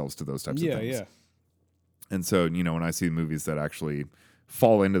 expose themselves to those types of things. Yeah. And so, when I see movies that actually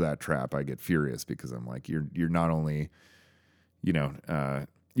fall into that trap, I get furious, because I'm like, you're not only, you're not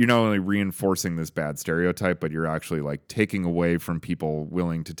only reinforcing this bad stereotype, but you're actually like taking away from people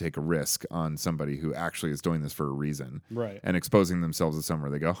willing to take a risk on somebody who actually is doing this for a reason, right? And exposing themselves to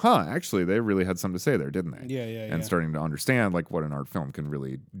somewhere they go, actually they really had something to say there, didn't they? Yeah. And starting to understand like what an art film can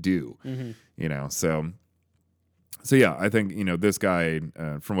really do, So yeah, I think this guy,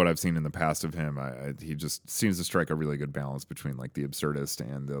 from what I've seen in the past of him, he just seems to strike a really good balance between like the absurdist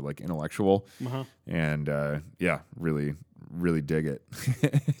and the like intellectual, and really, really dig it.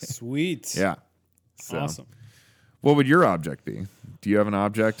 Sweet. Yeah. So, awesome. What would your object be? Do you have an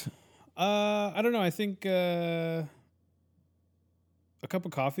object? I don't know. I think a cup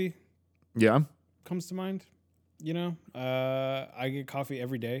of coffee. Yeah. Comes to mind. I get coffee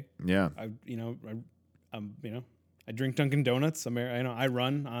every day. Yeah. I drink Dunkin' Donuts. I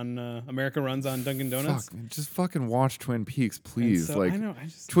run on America runs on Dunkin' Donuts. Just fucking watch Twin Peaks, please. So, like, I know,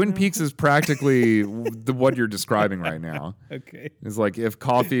 Twin Peaks is practically what you're describing right now. Okay, it's like if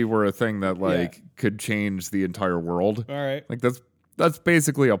coffee were a thing that like could change the entire world. All right, like that's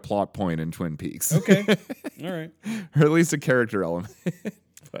basically a plot point in Twin Peaks. Okay, all right, or at least a character element.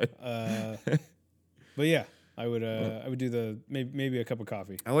 But yeah. I would do the maybe a cup of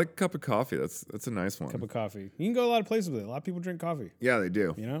coffee. I like a cup of coffee. That's a nice one. Cup of coffee. You can go a lot of places with it. A lot of people drink coffee. Yeah, they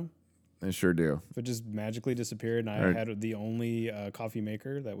do. They sure do. If it just magically disappeared and I had the only coffee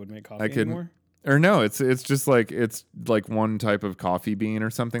maker that would make coffee anymore. Or no, it's just like it's like one type of coffee bean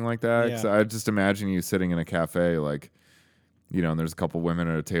or something like that. Yeah. So I just imagine you sitting in a cafe, like, you know, and there's a couple women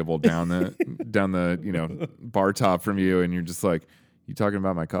at a table down the down the, you know, bar top from you, and you're just like, "You talking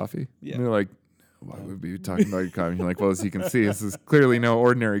about my coffee?" Yeah. And they're like, "Why would we be talking about your coffee?" And you're like, "Well, as you can see, this is clearly no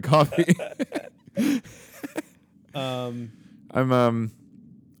ordinary coffee."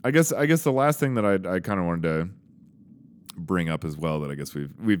 I guess the last thing that I kind of wanted to bring up as well, that I guess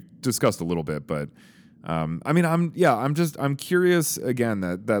we've discussed a little bit, but I mean, I'm curious again,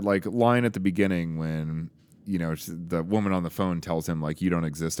 that like line at the beginning when, you know, the woman on the phone tells him like, "You don't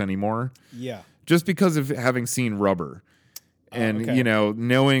exist anymore." Yeah. Just because of having seen Rubber. And, okay. you know,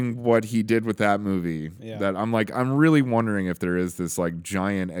 knowing what he did with that movie, that I'm really wondering if there is this like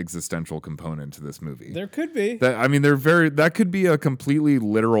giant existential component to this movie. There could be. That could be a completely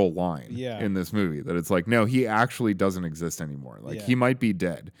literal line Yeah. in this movie, that it's like, no, he actually doesn't exist anymore. Like he might be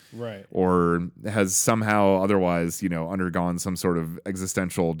dead. Right. Or has somehow otherwise, you know, undergone some sort of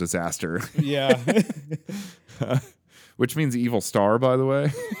existential disaster. Yeah. Which means evil star, by the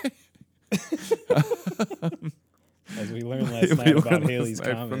way. As we learned last night about Haley's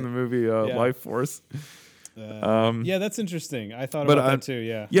comment from the movie Life Force. Yeah, that's interesting. I thought about that too.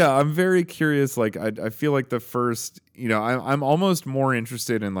 Yeah. Yeah, I'm very curious. Like, I feel like the first, you know, I'm almost more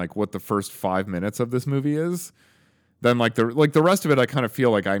interested in like what the first 5 minutes of this movie is than like the rest of it. I kind of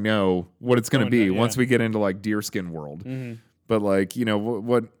feel like I know what it's going to be once we get into like Deerskin world. Mm-hmm. But like, you know,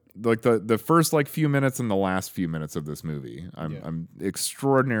 what like the first like few minutes and the last few minutes of this movie, I'm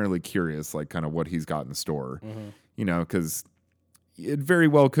extraordinarily curious, like kind of what he's got in store. Mm-hmm. You know, because it very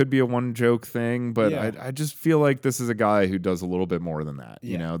well could be a one joke thing, but I just feel like this is a guy who does a little bit more than that.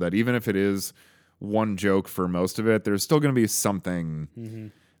 You know, that even if it is one joke for most of it, there's still going to be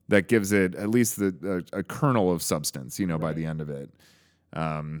something that gives it at least a kernel of substance, you know, by the end of it.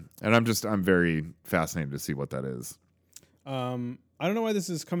 And I'm very fascinated to see what that is. I don't know why this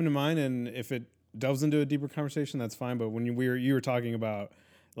is coming to mind, and if it delves into a deeper conversation, that's fine. But when you were talking about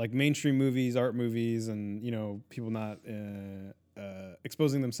like mainstream movies, art movies, and, you know, people not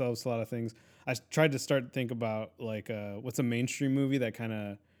exposing themselves to a lot of things, I tried to start to think about like what's a mainstream movie that kind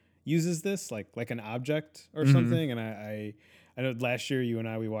of uses this like an object or something. And I know last year you and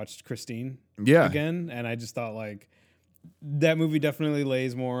I, we watched Christine again, and I just thought like that movie definitely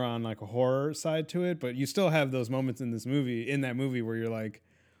lays more on like a horror side to it, but you still have those moments in that movie where you're like,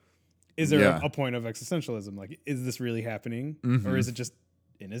 is there a point of existentialism? Like, is this really happening, or is it just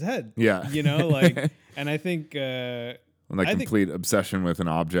in his head? Yeah. You know, like, and I think complete obsession with an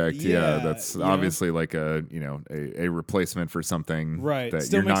object. That's obviously like a replacement for something. Right. That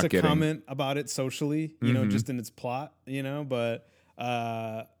Still you're makes not a getting. comment about it socially, you know, just in its plot, you know, but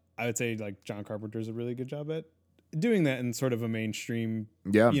I would say like John Carpenter's a really good job at doing that in sort of a mainstream,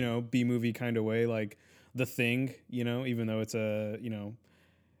 you know, B movie kind of way, like The Thing, you know, even though it's a, you know,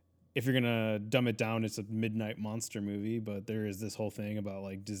 if you're gonna dumb it down, it's a midnight monster movie, but there is this whole thing about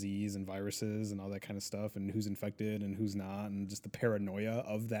like disease and viruses and all that kind of stuff, and who's infected and who's not, and just the paranoia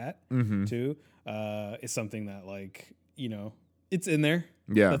of that too is something that, like, you know, it's in there.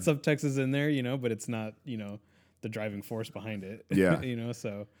 Yeah, that subtext is in there, you know, but it's not, you know, the driving force behind it. Yeah, you know.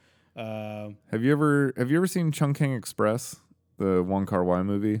 So, have you ever seen Chungking Express, the Wong Kar-wai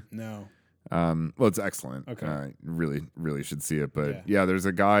movie? No. Well, it's excellent. Okay. Really should see it. But yeah, there's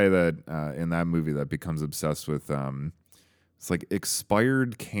a guy that in that movie that becomes obsessed with it's like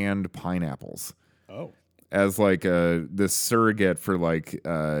expired canned pineapples. Oh. As like this surrogate for like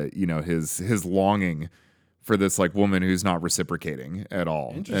you know, his longing for this like woman who's not reciprocating at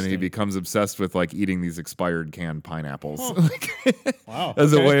all. And he becomes obsessed with like eating these expired canned pineapples. Huh. Wow.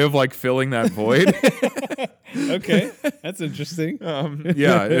 As a way of like filling that void. Okay, that's interesting.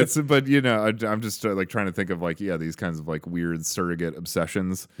 Yeah, but you know, I'm just like trying to think of like these kinds of like weird surrogate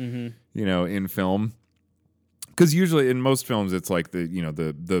obsessions, you know, in film. Because usually in most films, it's like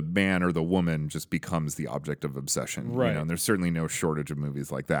the man or the woman just becomes the object of obsession, right? You know, and there's certainly no shortage of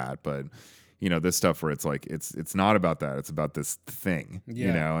movies like that, but. You know, this stuff where it's like it's not about that, it's about this thing,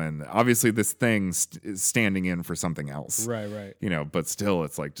 you know, and obviously this thing is standing in for something else, right, you know, but still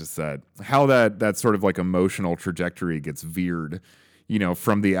it's like just how that sort of like emotional trajectory gets veered, you know,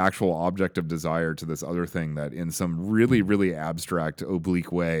 from the actual object of desire to this other thing that in some really, really abstract,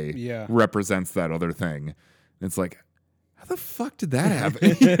 oblique way represents that other thing. And it's like, how the fuck did that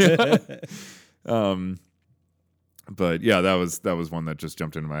happen? But yeah, that was one that just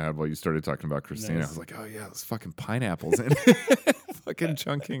jumped into my head while you started talking about Christina. Nice. I was like, oh yeah, those fucking pineapples in fucking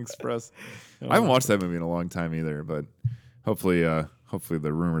Chungking Express. I haven't watched that movie in a long time either, but hopefully hopefully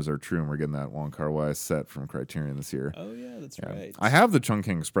the rumors are true and we're getting that Wong Kar-wai set from Criterion this year. Oh yeah, that's right. I have the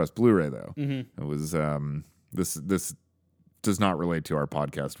Chungking Express Blu-ray though. Mm-hmm. It was this does not relate to our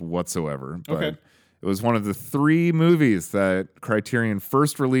podcast whatsoever, but Okay. it was one of the 3 movies that Criterion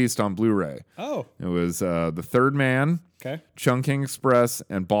first released on Blu-ray. Oh. It was The Third Man, Okay. Chungking Express,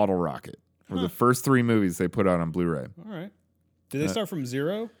 and Bottle Rocket. Were the first 3 movies they put out on Blu-ray. All right. Did they start from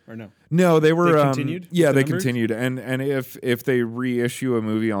 0 or no? No, they were They continued? Yeah, With the they numbers? continued. And if they reissue a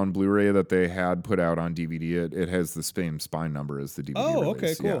movie on Blu-ray that they had put out on DVD, it has the same spine number as the DVD. Oh, release.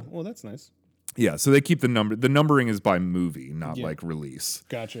 okay, cool. Yeah. Well, that's nice. Yeah, so they keep the number. The numbering is by movie, not Yeah. like release.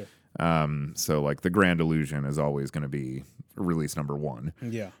 Gotcha. So like the Grand Illusion is always going to be release number 1.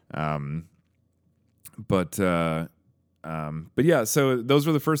 Yeah. But yeah, so those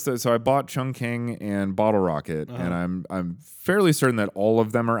were the first. So I bought Chungking and Bottle Rocket, and I'm fairly certain that all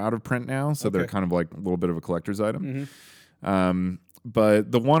of them are out of print now. So they're Okay. kind of like a little bit of a collector's item.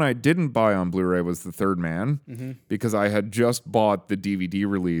 But the one I didn't buy on Blu-ray was The Third Man because I had just bought the DVD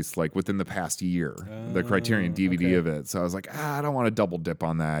release like within the past year, the Criterion DVD of it. So I was like, I don't want to double dip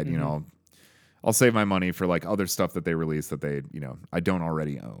on that. You know, I'll save my money for like other stuff that they release that they, I don't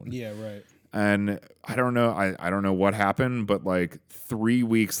already own. Yeah, right. And I don't know, I don't know what happened, but like 3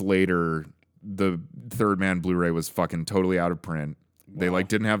 weeks later, the Third Man Blu-ray was fucking totally out of print. They like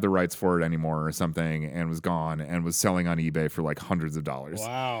didn't have the rights for it anymore or something and was gone and was selling on eBay for like hundreds of dollars.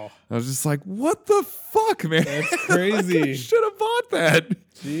 Wow. I was just like, what the fuck, man? That's crazy. Should have bought that.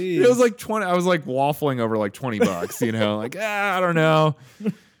 Jeez. It was like 20. I was like waffling over like $20, like, I don't know.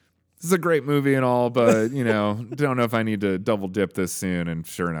 This is a great movie and all, but don't know if I need to double dip this soon. And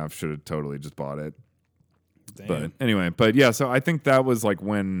sure enough, should have totally just bought it. Damn. But anyway, yeah, so I think that was like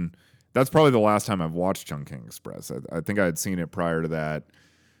when that's probably the last time I've watched Chungking Express. I think I had seen it prior to that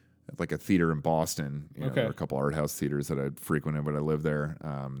at like a theater in Boston. There were a couple art house theaters that I'd frequented when I lived there.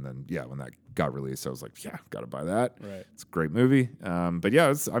 Then yeah, when that got released, I was like, yeah, gotta buy that. Right. It's a great movie. But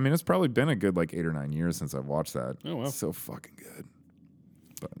yeah, it's probably been a good like 8 or 9 years since I've watched that. Oh wow. It's so fucking good.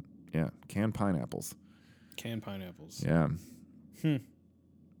 But yeah, canned pineapples. Canned pineapples. Yeah.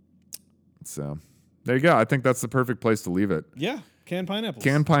 So there you go. I think that's the perfect place to leave it. Yeah. Canned pineapples.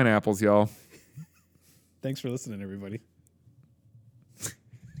 Canned pineapples, y'all. Thanks for listening, everybody.